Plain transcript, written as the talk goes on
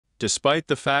Despite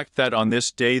the fact that on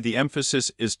this day the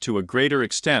emphasis is to a greater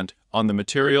extent on the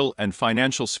material and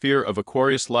financial sphere of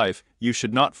Aquarius life, you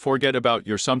should not forget about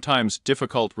your sometimes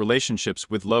difficult relationships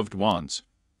with loved ones.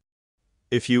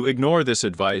 If you ignore this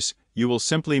advice, you will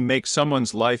simply make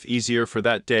someone's life easier for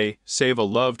that day, save a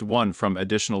loved one from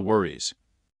additional worries.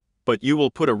 But you will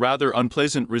put a rather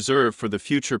unpleasant reserve for the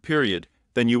future period,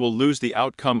 then you will lose the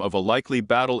outcome of a likely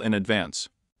battle in advance.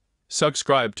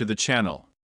 Subscribe to the channel.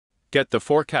 Get the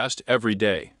forecast every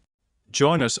day.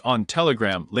 Join us on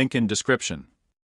Telegram, link in description.